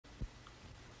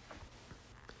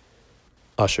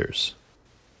Ushers.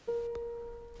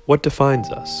 What defines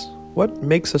us? What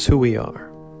makes us who we are?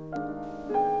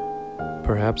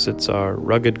 Perhaps it's our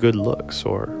rugged good looks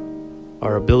or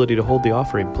our ability to hold the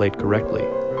offering plate correctly.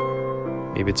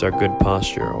 Maybe it's our good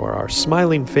posture or our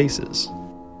smiling faces.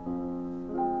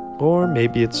 Or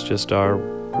maybe it's just our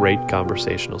great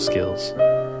conversational skills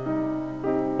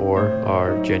or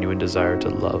our genuine desire to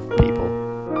love people.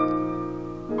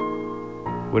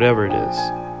 Whatever it is,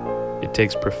 it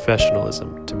takes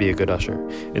professionalism to be a good usher.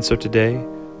 And so today,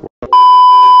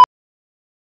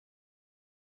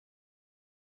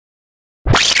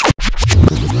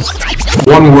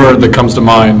 one word that comes to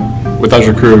mind with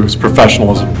Usher Crew is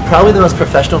professionalism. Probably the most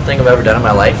professional thing I've ever done in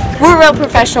my life. We're real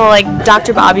professional, like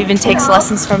Dr. Bob even takes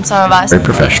lessons from some of us. Very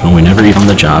professional, we never eat on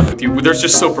the job. They're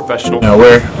just so professional. No,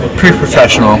 we're pretty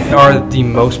professional. We are the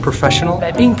most professional.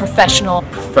 By being professional.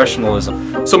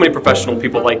 Professionalism. So many professional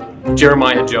people like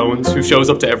Jeremiah Jones, who shows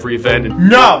up to every event. And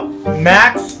no!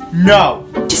 Max, no!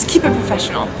 Just keep it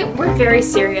professional. We're very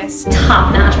serious.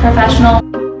 Top-notch professional.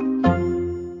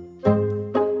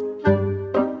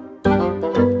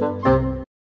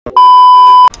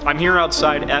 I'm here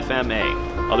outside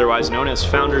FMA, otherwise known as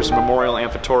Founders Memorial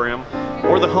Amphitheater,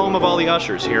 or the home of all the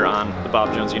ushers here on the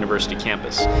Bob Jones University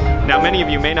campus. Now, many of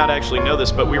you may not actually know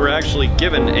this, but we were actually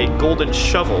given a golden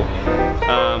shovel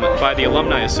by the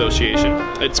Alumni Association.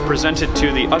 It's presented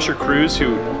to the usher crews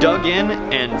who dug in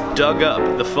and dug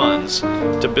up the funds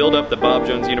to build up the Bob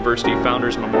Jones University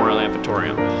Founders Memorial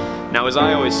Amphitheater. Now, as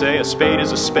I always say, a spade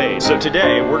is a spade. So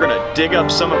today, we're gonna dig up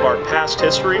some of our past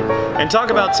history and talk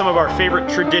about some of our favorite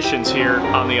traditions here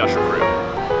on the Usher Crew.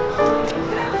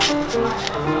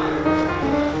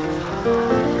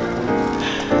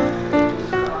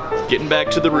 Getting back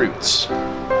to the roots.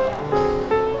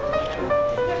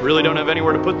 Really don't have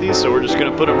anywhere to put these, so we're just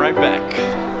gonna put them right back.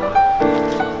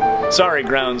 Sorry,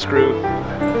 grounds crew.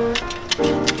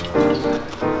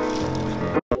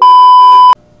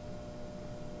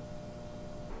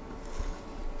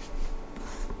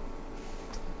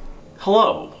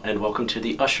 Hello, and welcome to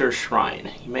the Usher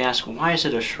Shrine. You may ask, why is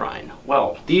it a shrine?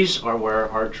 Well, these are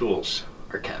where our jewels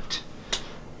are kept.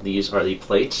 These are the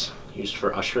plates used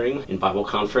for ushering in Bible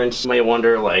conference. You may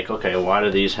wonder, like, okay, why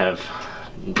do these have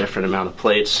a different amount of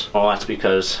plates? Well, that's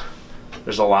because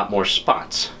there's a lot more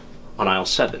spots on aisle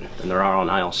 7 than there are on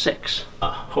aisle 6.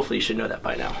 Hopefully you should know that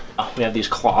by now. We have these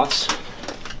cloths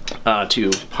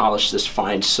to polish this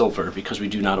fine silver because we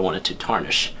do not want it to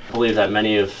tarnish. I believe that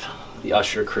many of the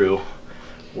Usher crew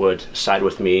would side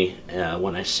with me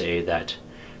when I say that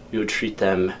we would treat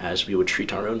them as we would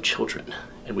treat our own children,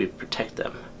 and we protect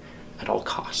them at all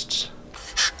costs.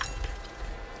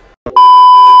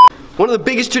 One of the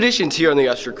biggest traditions here on the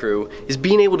Usher Crew is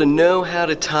being able to know how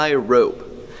to tie a rope.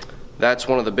 That's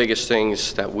one of the biggest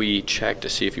things that we check to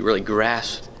see if you really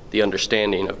grasp the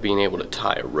understanding of being able to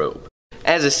tie a rope.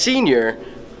 As a senior,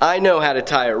 I know how to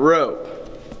tie a rope.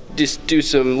 Just do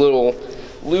some little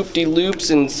loop-de-loops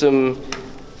and some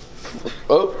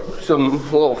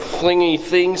little flingy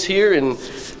things here and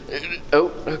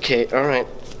okay, all right,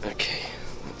 okay,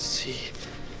 let's see.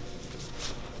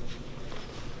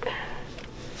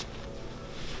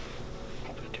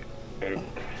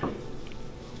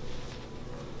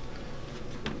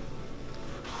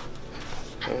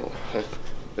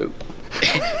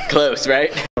 Close,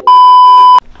 right?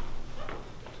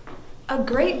 A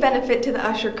great benefit to the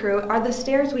Usher Crew are the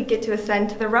stairs we get to ascend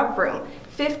to the rub room.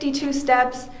 52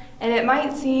 steps, and it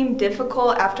might seem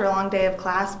difficult after a long day of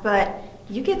class, but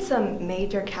you get some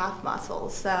major calf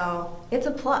muscles, so it's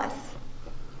a plus.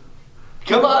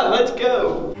 Come on, let's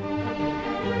go!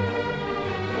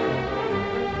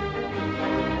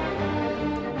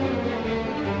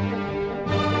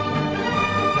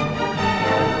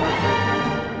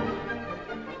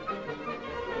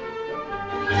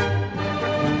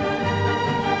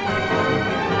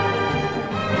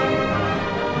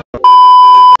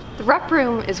 The rep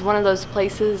room is one of those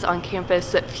places on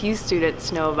campus that few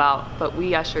students know about, but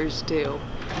we ushers do.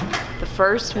 The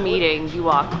first meeting, you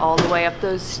walk all the way up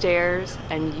those stairs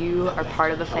and you are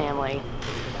part of the family.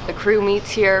 The crew meets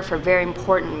here for very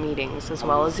important meetings as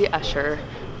well as the usher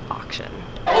auction.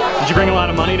 Did you bring a lot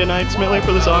of money tonight, Smithley,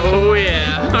 for this auction? Oh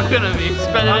yeah, I'm gonna be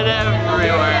spending it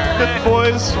everywhere.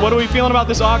 Boys, what are we feeling about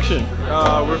this auction?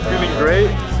 We're feeling great.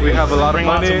 We have a lot of money.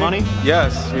 Lots of money?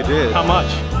 Yes, we did. How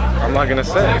much? I'm not gonna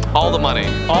say. all the money.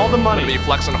 All the money. I'm gonna be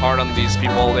flexing hard on these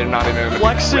people. They're not even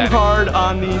flexing ready. hard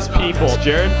on these people.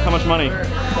 Jared, how much money?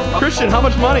 Christian, how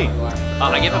much money?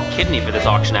 I gave a kidney for this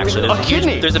auction, actually. A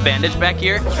kidney? There's a bandage back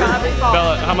here.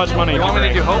 Bella, how much money did you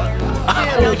bring? You hope?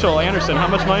 Rachel Anderson, how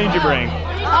much money did you bring?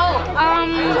 Nothing.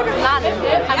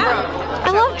 I'm broke. I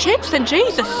love chips and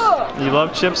Jesus. You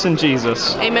love chips and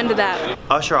Jesus. Amen to that.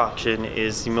 Usher auction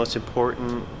is the most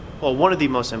important, well, one of the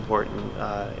most important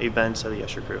events of the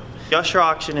Usher crew. The Usher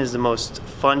auction is the most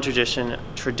fun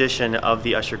tradition of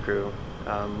the Usher crew.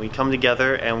 We come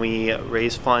together and we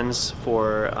raise funds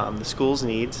for the school's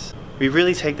needs. We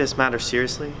really take this matter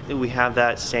seriously. We have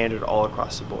that standard all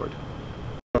across the board.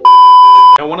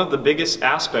 Now, one of the biggest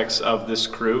aspects of this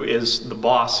crew is the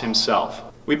boss himself.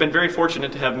 We've been very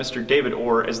fortunate to have Mr. David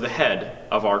Orr as the head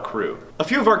of our crew. A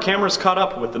few of our cameras caught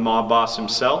up with the mob boss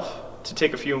himself to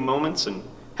take a few moments and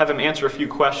have him answer a few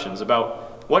questions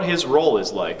about what his role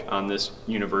is like on this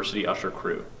University Usher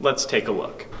crew. Let's take a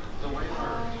look. The way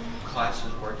our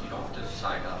classes work, you don't have to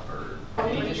sign up or...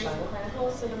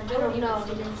 Clinicals, so the majority of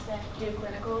the students that do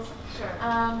clinicals. Sure.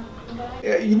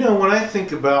 Yeah, you know, when I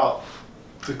think about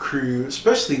the crew,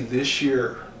 especially this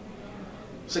year,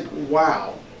 it's like,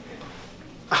 wow.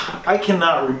 I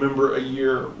cannot remember a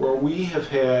year where we have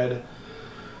had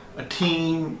a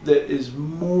team that is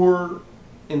more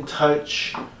in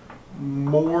touch,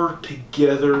 more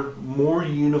together, more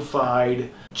unified.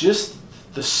 Just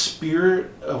the spirit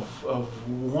of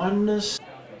oneness.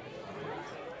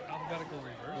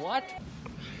 What?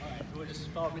 You just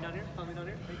follow me down here? Follow me down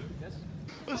here? Yes?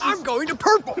 I'm going to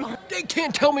purple. They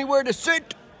can't tell me where to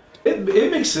sit.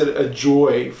 It makes it a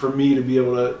joy for me to be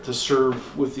able to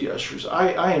serve with the Ushers.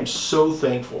 I am so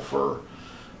thankful for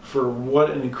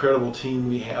what an incredible team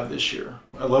we have this year.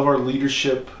 I love our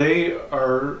leadership. They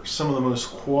are some of the most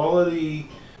quality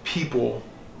people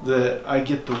that I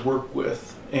get to work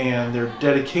with, and their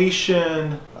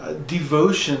dedication,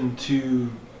 devotion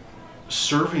to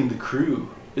serving the crew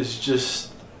is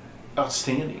just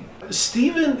outstanding.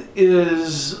 Stephen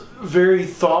is very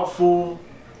thoughtful.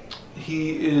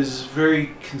 He is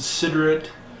very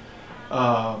considerate.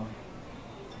 And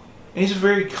he's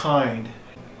very kind.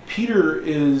 Peter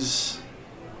is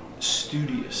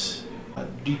studious,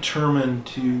 determined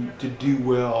to do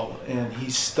well, and he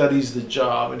studies the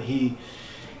job, and he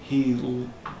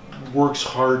works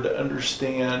hard to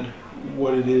understand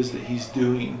what it is that he's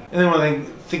doing. And then when I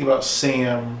think about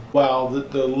Sam, wow,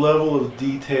 the level of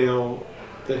detail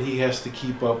that he has to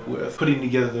keep up with, putting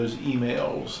together those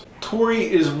emails. Tori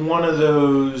is one of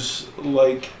those,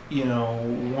 like, you know,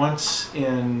 once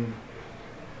in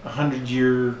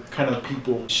 100-year kind of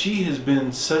people. She has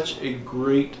been such a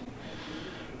great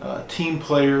team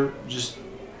player, just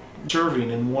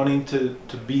serving and wanting to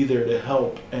be there to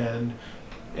help and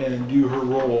do her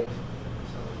role.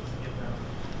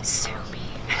 So mean.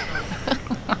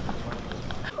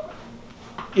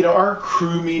 You know, our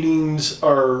crew meetings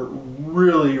are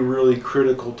really, really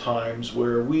critical times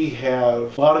where we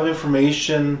have a lot of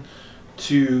information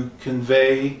to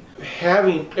convey.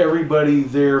 Having everybody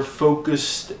there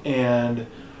focused and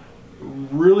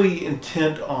really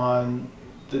intent on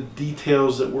the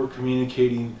details that we're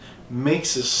communicating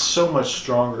makes us so much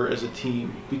stronger as a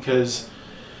team, because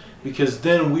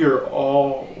then we are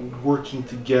all working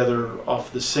together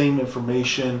off the same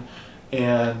information,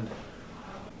 and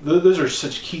those are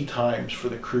such key times for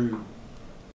the crew.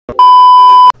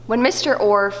 When Mr.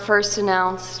 Orr first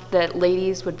announced that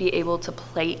ladies would be able to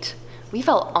plate, we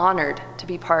felt honored to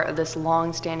be part of this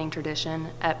long-standing tradition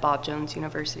at Bob Jones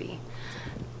University.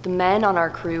 The men on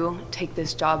our crew take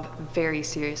this job very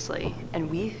seriously, and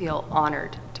we feel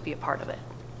honored to be a part of it.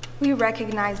 We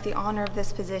recognize the honor of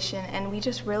this position, and we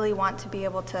just really want to be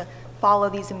able to follow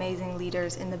these amazing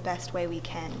leaders in the best way we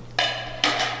can.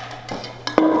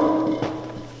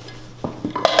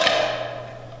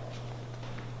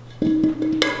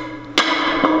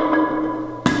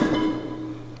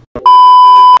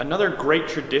 Another great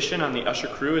tradition on the Usher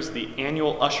crew is the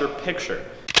annual Usher picture.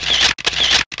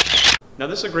 Now,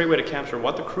 this is a great way to capture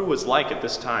what the crew was like at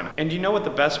this time. And you know what the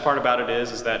best part about it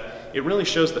is that it really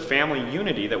shows the family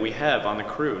unity that we have on the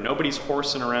crew. Nobody's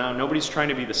horsing around, nobody's trying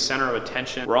to be the center of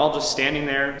attention. We're all just standing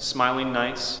there, smiling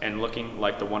nice, and looking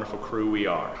like the wonderful crew we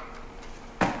are.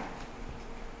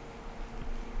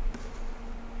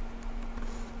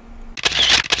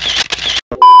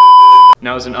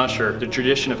 Now, as an usher, the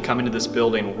tradition of coming to this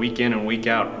building week in and week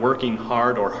out, working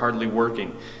hard or hardly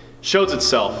working, shows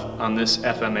itself on this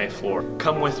FMA floor.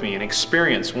 Come with me and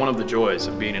experience one of the joys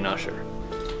of being an usher.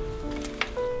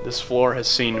 This floor has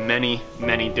seen many,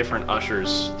 many different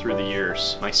ushers through the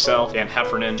years. Myself, Dan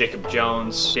Heffernan, Jacob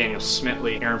Jones, Daniel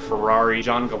Smitley, Aaron Ferrari,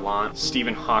 John Gallant,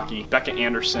 Stephen Hockey, Becca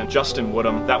Anderson, Justin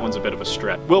Woodham, that one's a bit of a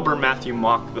stretch, Wilbur Matthew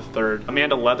Mock III,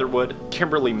 Amanda Leatherwood,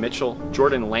 Kimberly Mitchell,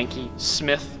 Jordan Lanke,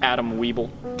 Smith, Adam Weeble,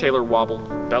 Taylor Wobble,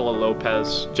 Bella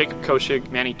Lopez, Jacob Koschig,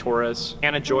 Manny Torres,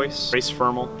 Anna Joyce, Grace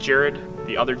Fermel, Jared,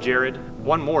 the other Jared,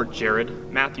 One more,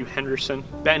 Jared. Matthew Henderson,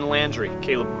 Ben Landry,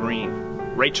 Caleb Green,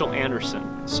 Rachel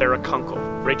Anderson, Sarah Kunkel,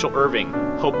 Rachel Irving,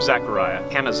 Hope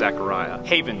Zachariah, Hannah Zachariah,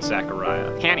 Haven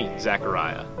Zachariah, Hanny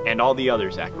Zachariah, and all the other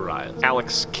Zachariahs.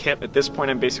 Alex Kipp. At this point,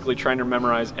 I'm basically trying to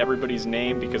memorize everybody's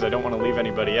name because I don't want to leave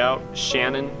anybody out.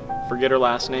 Shannon, forget her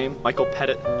last name, Michael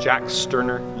Pettit, Jack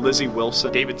Sterner, Lizzie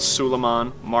Wilson, David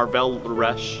Suleiman, Marvell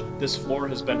Laresh. This floor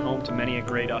has been home to many a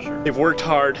great usher. They've worked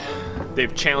hard,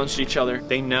 they've challenged each other,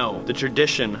 they know the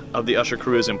tradition of the usher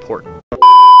crew is important.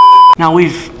 Now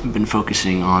we've been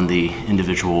focusing on the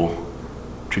individual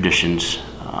traditions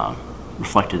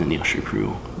reflected in the usher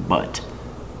crew, but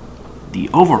the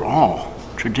overall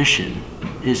tradition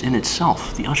is in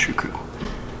itself the usher crew.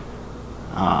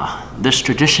 This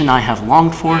tradition I have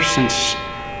longed for since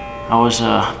I was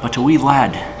but a wee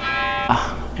lad.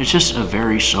 It's just a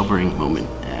very sobering moment,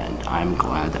 and I'm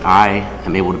glad that I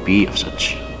am able to be of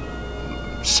such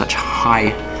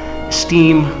high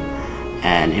esteem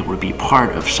and able to be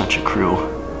part of such a crew.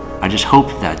 I just hope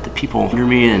that the people under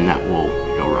me and that will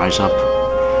rise up,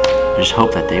 I just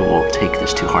hope that they will take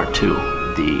this to heart too,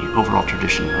 the overall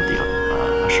tradition of the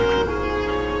usher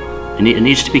crew. It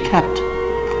needs to be kept.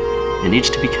 It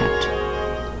needs to be kept.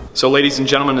 So ladies and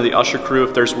gentlemen of the usher crew,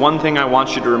 if there's one thing I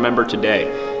want you to remember today,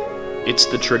 it's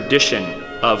the tradition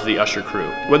of the usher crew.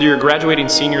 Whether you're a graduating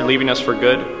senior leaving us for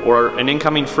good or an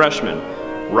incoming freshman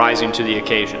rising to the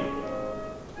occasion.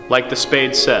 Like the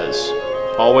spade says,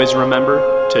 always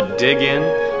remember to dig in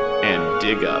and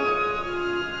dig up.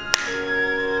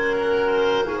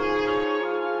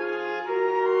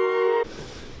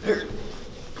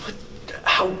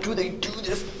 How do they do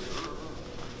this?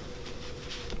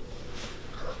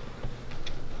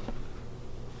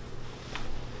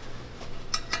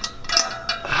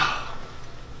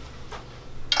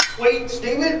 Wait,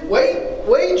 Steven,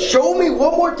 wait, show me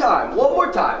one more time.